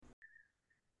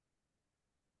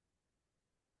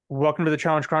Welcome to the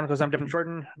Challenge Chronicles. I'm Devin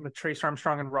Jordan. I'm with Trace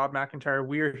Armstrong and Rob McIntyre.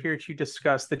 We are here to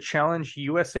discuss the Challenge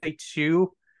USA 2,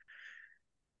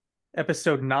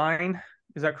 Episode 9.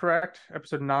 Is that correct?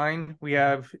 Episode 9. We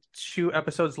have 2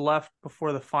 episodes left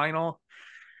before the final.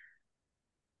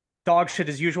 Dog shit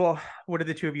as usual. What did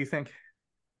the two of you think?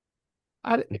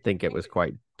 I didn't think it was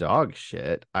quite dog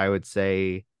shit. I would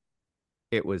say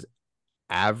it was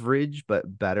average,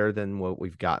 but better than what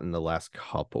we've gotten the last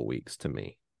couple weeks to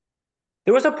me.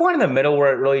 There was a point in the middle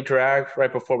where it really dragged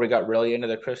right before we got really into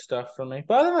the Chris stuff for me.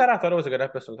 But other than that, I thought it was a good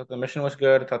episode. I thought the mission was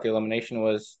good. I thought the elimination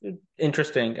was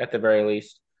interesting at the very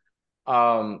least.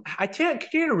 I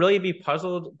continue to really be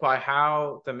puzzled by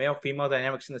how the male female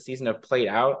dynamics in the season have played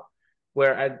out.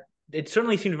 It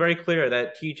certainly seemed very clear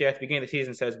that TJ at the beginning of the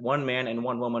season says one man and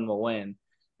one woman will win.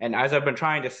 And as I've been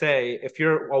trying to say, if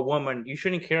you're a woman, you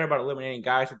shouldn't care about eliminating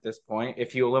guys at this point.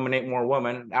 If you eliminate more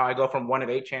women, now I go from 1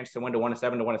 of 8 chance to 1 to 1 of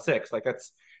 7 to 1 of 6. Like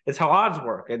that's how odds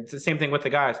work. It's the same thing with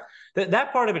the guys.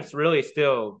 That part of it's really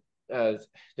still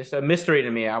just a mystery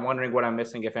to me. I'm wondering what I'm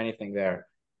missing, if anything, there.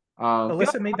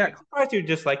 Alyssa made I'm that surprised you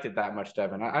disliked it that much,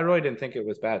 Devin. I really didn't think it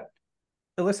was bad.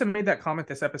 Alyssa made that comment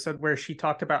this episode where she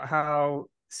talked about how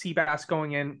Seabass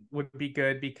going in would be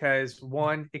good because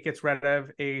one, it gets rid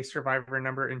of a survivor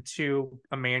number, and two,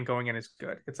 a man going in is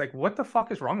good. It's like, what the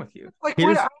fuck is wrong with you? Like, what?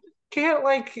 Here's I can't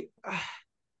like.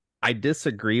 I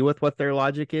disagree with what their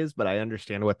logic is, but I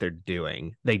understand what they're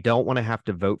doing. They don't want to have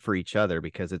to vote for each other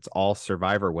because it's all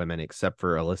survivor women except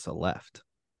for Alyssa left.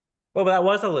 Well, but that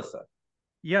was Alyssa.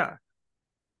 Yeah.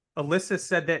 Alyssa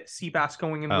said that Seabass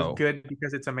going in was Oh, good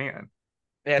because it's a man.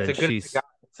 Yeah, it's then a good she's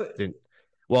guy. then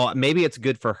well, maybe it's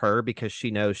good for her because she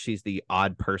knows she's the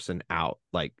odd person out.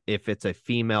 Like if it's a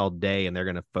female day and they're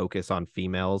going to focus on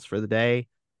females for the day,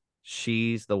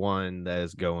 she's the one that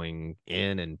is going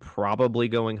in and probably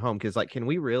going home. Because, like, can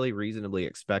we really reasonably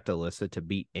expect Alyssa to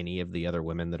beat any of the other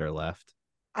women that are left?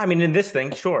 I mean, in this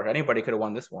thing, sure, anybody could have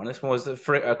won this one. This one was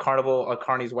a carnival, a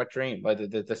Carney's wet dream, like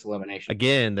this elimination.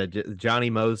 Again, Johnny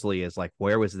Mosley is like,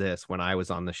 where was this when I was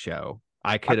on the show?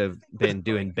 I could have been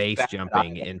doing base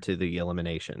jumping into the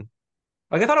elimination.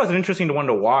 Like I thought it was an interesting one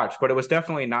to watch, but it was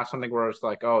definitely not something where it's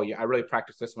like, oh yeah, I really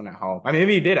practiced this one at home. I mean,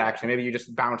 maybe you did actually. Maybe you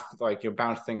just bounced like you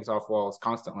bounce things off walls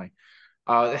constantly.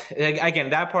 Again,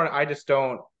 that part I just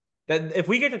don't. That if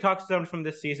we get to talk to someone from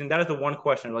this season, that is the one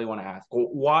question I really want to ask.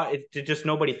 Why did just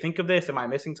nobody think of this? Am I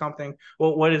missing something?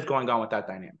 Well, what is going on with that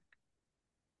dynamic?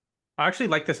 I actually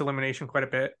like this elimination quite a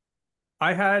bit.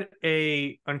 I had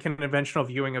a unconventional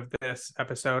viewing of this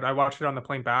episode. I watched it on the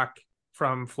plane back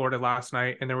from Florida last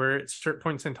night, and there were certain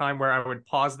points in time where I would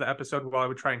pause the episode while I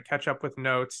would try and catch up with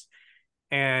notes.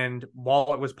 And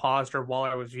while it was paused or while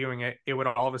I was viewing it, it would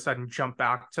all of a sudden jump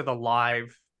back to the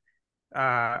live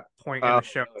point in the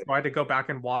show. Really? So I had to go back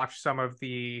and watch some of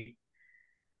the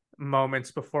moments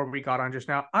before we got on just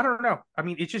now. I don't know. I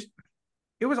mean,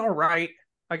 it was all right.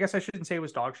 I guess I shouldn't say it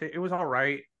was dog shit. It was all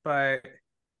right, but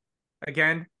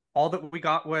again, all that we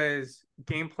got was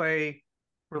gameplay,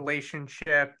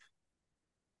 relationship.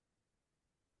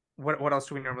 What else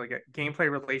do we normally get?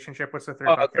 Gameplay, relationship. What's the third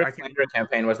Oh, the bucket? Chris Snyder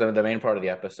campaign was the main part of the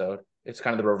episode. It's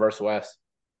kind of the reverse West.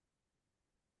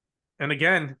 And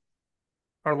again,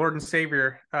 our Lord and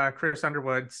Savior, Chris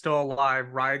Underwood, still alive,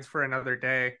 rides for another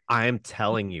day. I am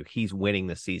telling you, he's winning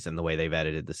the season the way they've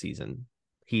edited the season.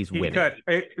 He's He winning.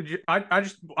 could.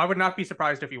 I would not be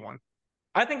surprised if he won.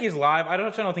 I think he's live. I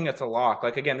don't think that's a lock.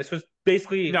 Like again, this was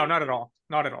basically No, not at all.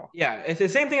 Not at all. yeah, it's the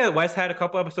same thing that Wes had a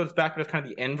couple episodes back, but it's kind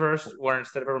of the inverse, where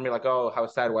instead of everyone being like, "Oh, how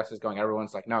sad Wes is going,"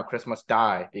 everyone's like, "No, Chris must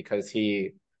die because he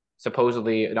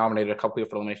supposedly nominated a couple people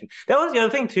for elimination." That was the other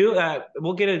thing too.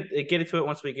 We'll get into it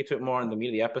once we get to it more in the meat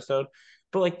of the episode.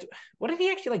 But like, what did he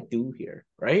actually like do here?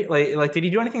 Right? Like, did he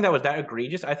do anything that was that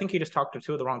egregious? I think he just talked to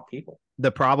two of the wrong people.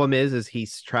 The problem is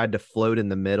he's tried to float in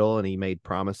the middle and he made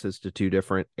promises to two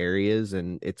different areas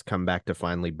and it's come back to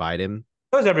finally bite him.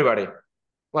 It was everybody.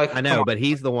 Like, I come know, on. but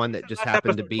he's the one that just Last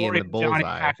happened to episode, be in Tori the and Johnny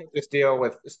bullseye. patched this deal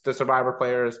with the Survivor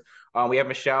players. We have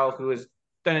Michelle, who has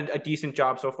done a decent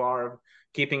job so far of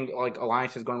keeping like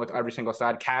alliances going with every single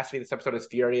side. Cassidy, this episode is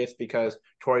furious because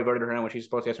Tori voted her in when she's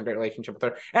supposed to have some great relationship with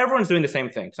her. Everyone's doing the same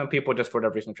thing. Some people just for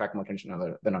whatever reason attract more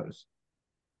attention than others.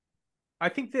 I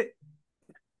think that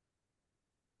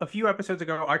a few episodes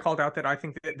ago, I called out that I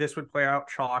think that this would play out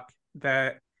chalk,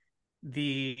 that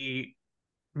the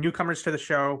newcomers to the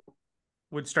show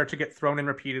would start to get thrown in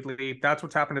repeatedly. That's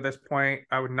what's happened to this point.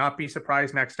 I would not be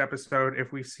surprised next episode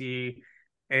if we see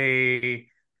a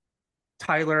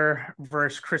Tyler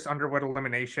versus Chris Underwood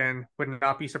elimination. Would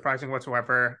not be surprising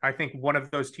whatsoever. I think one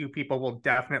of those two people will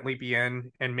definitely be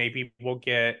in, and maybe we'll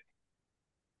get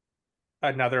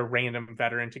another random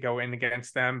veteran to go in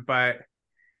against them. But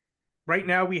right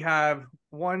now we have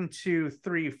 1, 2,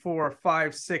 3, 4,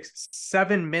 5, 6,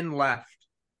 7 men left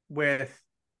with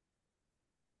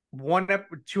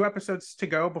 2 episodes to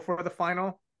go before the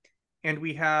final. And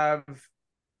we have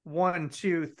 1,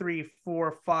 2, 3,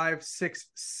 4, 5, 6,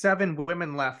 7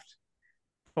 women left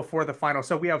before the final.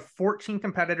 So we have 14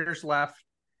 competitors left,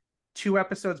 2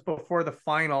 episodes before the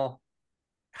final.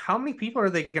 How many people are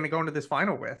they going to go into this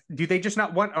final with? Do they just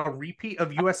not want a repeat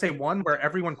of USA 1 where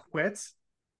everyone quits?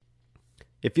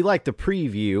 If you like the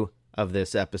preview of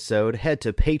this episode, head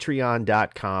to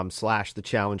patreon.com/The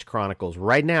Challenge Chronicles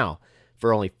right now.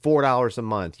 For only $4 a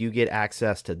month, you get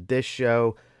access to this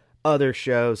show, other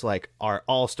shows like our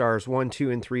All-Stars 1, 2,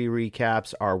 and 3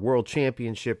 recaps, our World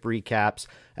Championship recaps,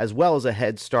 as well as a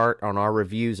head start on our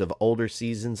reviews of older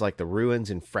seasons like The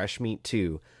Ruins and Fresh Meat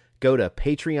 2. Go to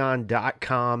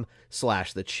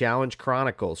patreon.com/The Challenge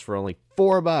Chronicles. For only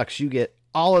 $4, you get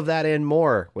all of that and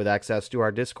more with access to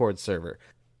our Discord server.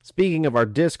 Speaking of our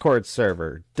Discord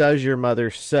server, Does Your Mother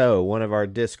Sew, one of our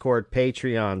Discord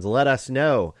Patreons, let us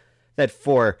know that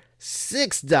for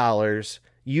 $6,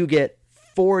 you get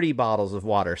 40 bottles of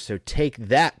water. So take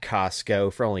that,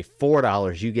 Costco. For only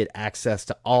 $4, you get access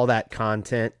to all that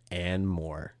content and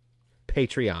more.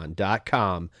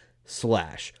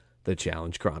 Patreon.com/The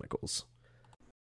Challenge Chronicles.